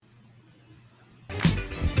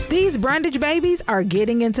These Brundage babies are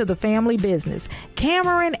getting into the family business.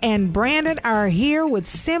 Cameron and Brandon are here with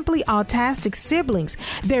Simply Autastic Siblings,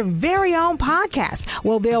 their very own podcast.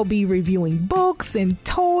 Well, they'll be reviewing books and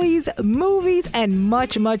toys, movies, and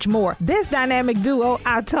much, much more. This dynamic duo,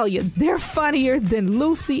 I'll tell you, they're funnier than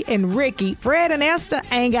Lucy and Ricky. Fred and Esther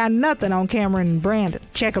ain't got nothing on Cameron and Brandon.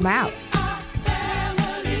 Check them out.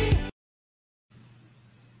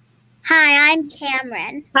 Hi, I'm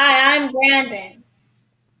Cameron. Hi, I'm Brandon.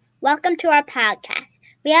 Welcome to our podcast.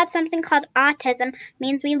 We have something called autism,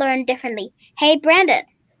 means we learn differently. Hey, Brandon,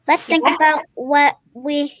 let's think about what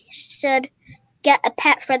we should get a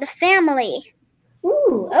pet for the family.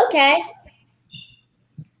 Ooh, okay.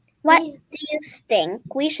 What do you think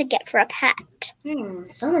we should get for a pet?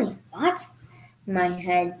 So many thoughts in my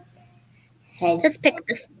head. Just pick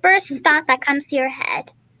the first thought that comes to your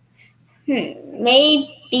head.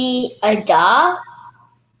 Maybe a dog?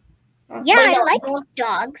 Yeah, I like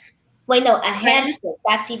dogs. Wait, no, a hamster.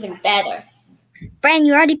 That's even better. Brandon,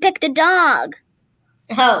 you already picked a dog.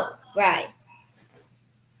 Oh, right.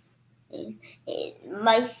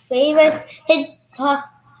 My favorite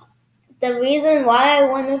the reason why I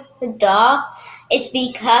wanted a dog is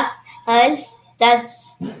because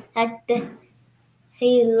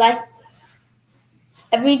he like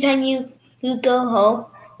every time you go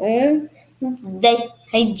home,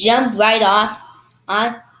 they jump right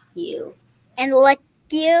on you and lick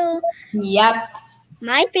you. Yep.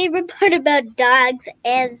 My favorite part about dogs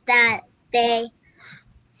is that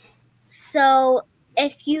so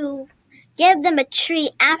if you give them a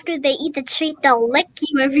treat, after they eat the treat, they'll lick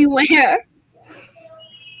you everywhere.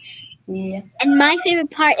 Yeah. And my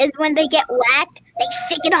favorite part is when they get wet, they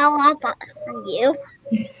shake it all off on you.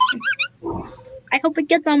 I hope it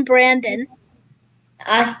gets on Brandon.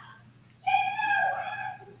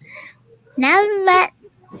 Now let's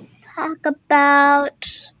talk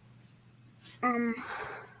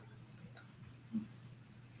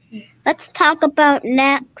about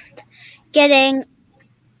next getting.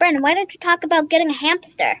 Brandon, why don't you talk about getting a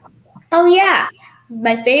hamster? Oh yeah,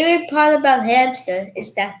 my favorite part about hamster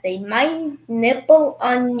is that they might nibble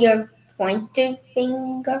on your pointer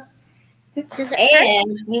finger, and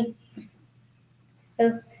you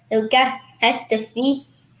have to feed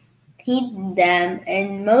them.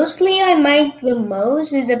 And mostly, I like the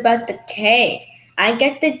most is about the cage. I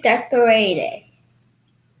get to decorate it.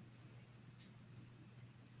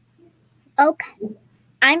 Okay,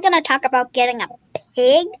 I'm gonna talk about getting a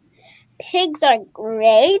pig. Pigs are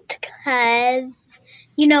great because,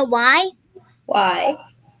 you know why? Why?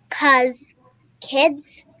 Because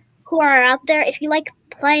kids who are out there, if you like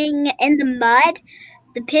playing in the mud,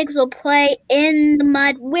 the pigs will play in the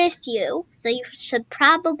mud with you. So you should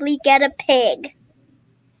probably get a pig.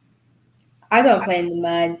 I don't play in the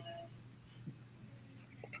mud.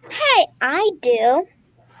 Hey, I do.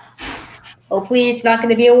 Hopefully it's not going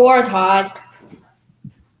to be a warthog.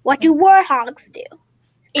 What do warthogs do?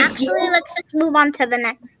 Actually, let's just move on to the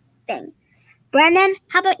next thing. Brennan,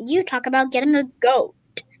 how about you talk about getting a goat?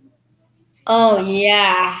 Oh,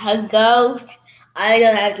 yeah, a goat. I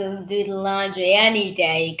don't have to do the laundry any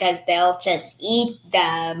day because they'll just eat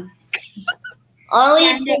them. Only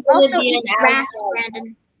if they also eat grass,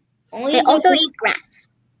 Brandon. They also eat grass.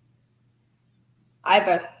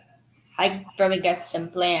 I better get some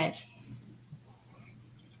plants.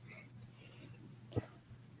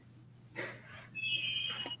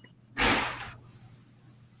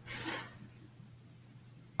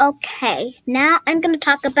 Okay, now I'm going to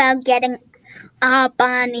talk about getting a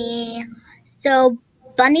bunny. So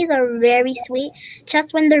bunnies are very sweet.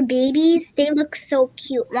 Just when they're babies, they look so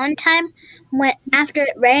cute. One time, after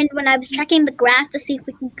it rained, when I was checking the grass to see if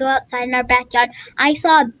we could go outside in our backyard, I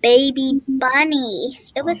saw a baby bunny.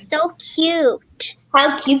 It was so cute.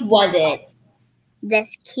 How cute was it?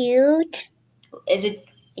 This cute. Is it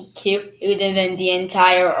cuter than the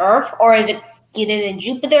entire Earth, or is it cuter than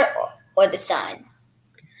Jupiter or the Sun?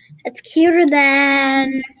 It's cuter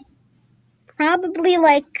than probably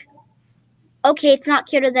okay, it's not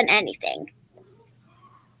cuter than anything.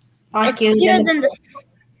 It's cuter than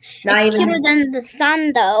the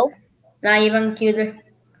sun, though. Not even cuter.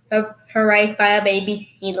 Her right by a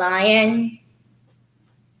baby lion.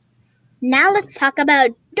 Now let's talk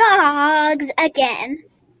about dogs again.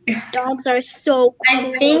 Dogs are so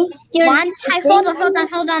cool. I think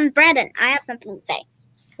hold on, Brandon. I have something to say.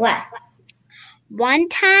 What? One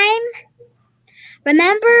time,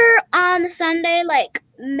 remember on Sunday,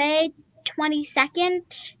 May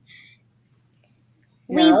 22nd,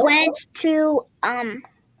 we went to,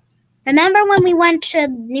 remember when we went to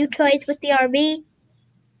New Toys with the RV?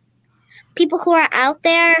 people who are out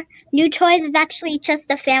there, New Toys is actually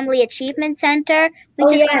just a family achievement center.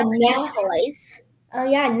 We just call it New Toys. Oh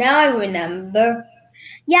yeah, now I remember.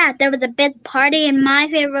 Yeah, there was a big party in my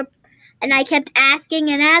favorite, and I kept asking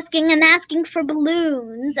and asking and asking for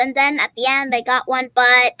balloons, and then at the end I got one,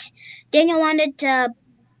 but Daniel wanted to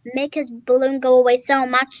make his balloon go away so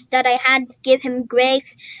much that I had to give him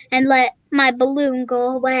grace and let my balloon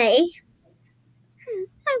go away.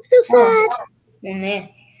 I'm so sad. Man,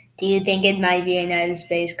 do you think it might be another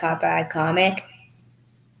Space Copper comic?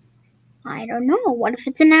 I don't know. What if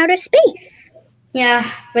it's in outer space?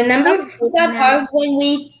 Yeah, remember that part when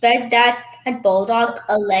we fed that bulldog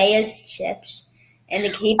Alea's chips and they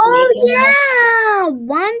keep Oh leaving yeah!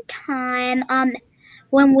 One time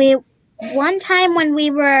when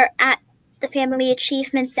we were at the Family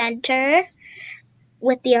Achievement Center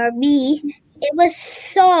with the RV, it was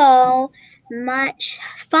so much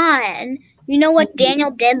fun. You know what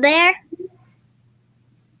Daniel did there?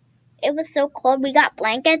 It was so cold. We got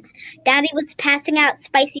blankets. Daddy was passing out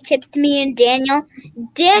spicy chips to me and Daniel.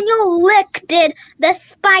 Daniel licked the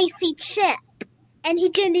spicy chip. And he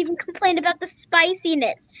didn't even complain about the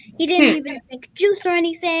spiciness. He didn't even drink juice or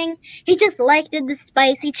anything. He just liked the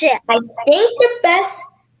spicy chip. I think the best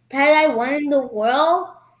pet I want in the world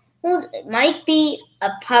might be a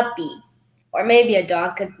puppy. Or maybe a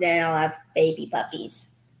dog, because then I'll have baby puppies.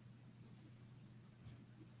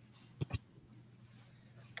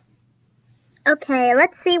 Okay,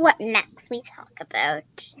 let's see what next we talk about.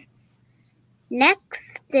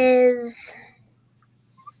 Next is...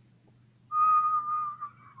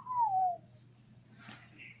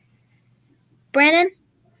 Brandon?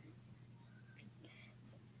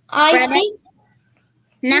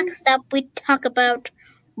 Next up, we talk about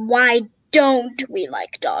why don't we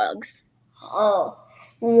like dogs. Oh,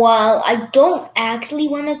 well, I don't actually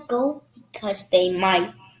want to go because they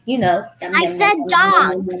might, I said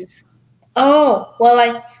dogs. Oh,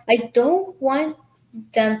 well, I don't want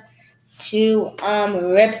them to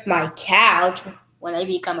rip my couch when I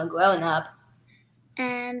become a grown up.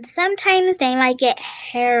 And sometimes they might get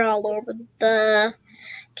hair all over the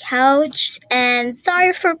couch. And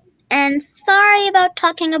sorry about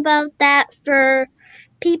talking about that for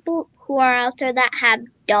people who are out there that have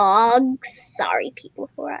dogs. Sorry, people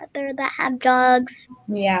who are out there that have dogs.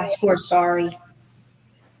 Yes, we're sorry.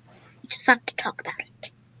 We just have to talk about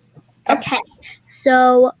it. Okay,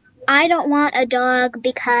 so I don't want a dog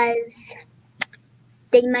because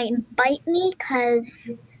they might bite me.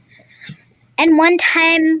 And one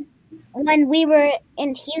time when we were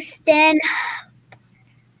in Houston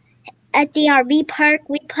at the RV park,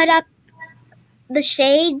 we put up the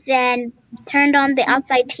shades and turned on the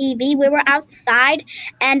outside TV. We were outside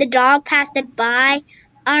and a dog passed it by.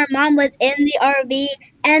 Our mom was in the RV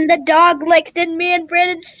and the dog licked in me and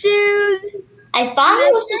Brandon's shoes. I thought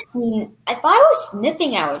it was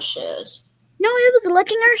sniffing our shoes. No, it was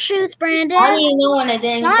licking our shoes, Brandon. How do you know when I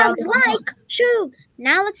didn't? Dogs like shoes.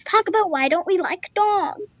 Now let's talk about why don't we like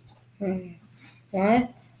dogs.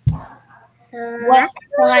 What? Well, I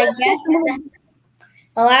guess.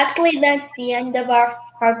 Well, actually, that's the end of our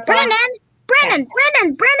Brandon. What?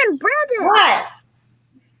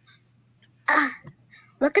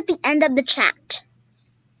 Look at the end of the chat.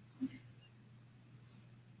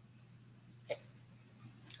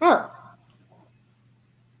 Oh.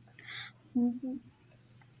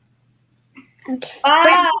 Okay.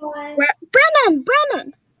 Bye. Brennan.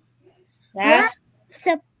 Yes.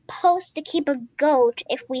 We're supposed to keep a goat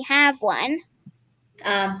if we have one.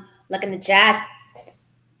 Look in the chat.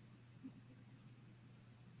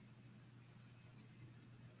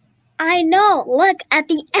 I know. Look at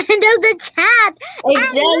the end of the chat.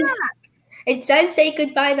 It says say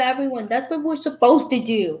goodbye to everyone. That's what we're supposed to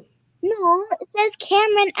do. No, it says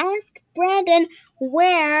Cameron asked Brandon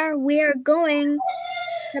where are we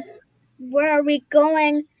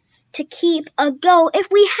going to keep a goat if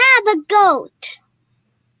we have a goat.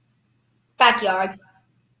 Backyard.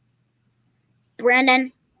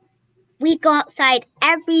 Brandon, we go outside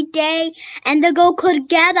every day and the goat could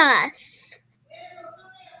get us.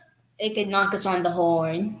 It could knock us on the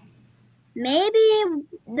horn. Maybe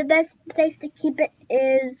the best place to keep it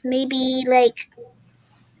is maybe like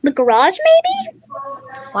the garage, maybe?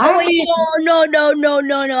 Why? No. No.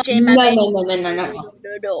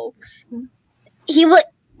 He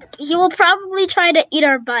will probably try to eat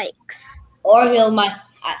our bikes. Or he might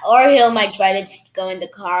try to go in the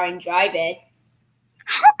car and drive it.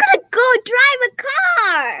 How could a goat drive a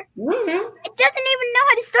car? Mm-hmm. It doesn't even know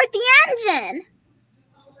how to start the engine.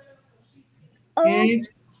 Oh,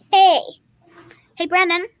 Hey,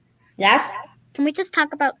 Brandon. Yes? Can we just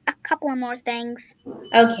talk about a couple of more things?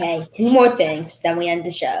 Okay, 2 more things, then we end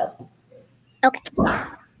the show. Okay.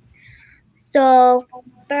 So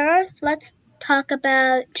first, let's talk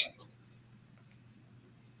about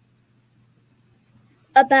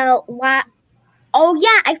what. Oh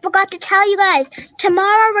yeah, I forgot to tell you guys.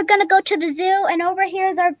 Tomorrow we're gonna go to the zoo, and over here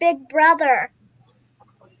is our big brother.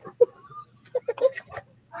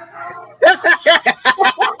 Andrew,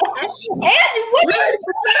 what are you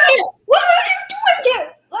doing here?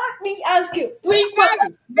 Let me ask you 3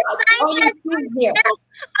 questions. What are you doing here?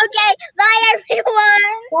 Okay, bye everyone.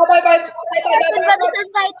 Bye. Big brother says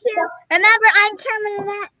bye too. Remember, I'm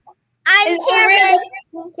Cameron. I'm Cameron.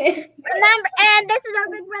 Remember, and this is our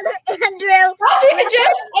big brother Andrew.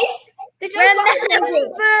 Remember,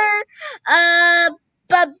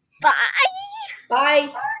 bye.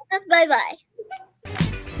 Just bye.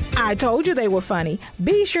 I told you they were funny.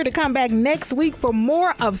 Be sure to come back next week for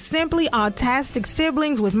more of Simply Autastic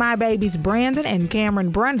Siblings with my babies Brandon and Cameron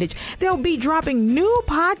Brundage. They'll be dropping new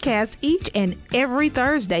podcasts each and every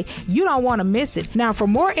Thursday. You don't want to miss it. Now, for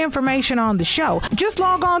more information on the show, just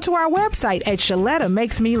log on to our website at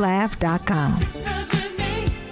ShalettaMakesMeLaugh.com.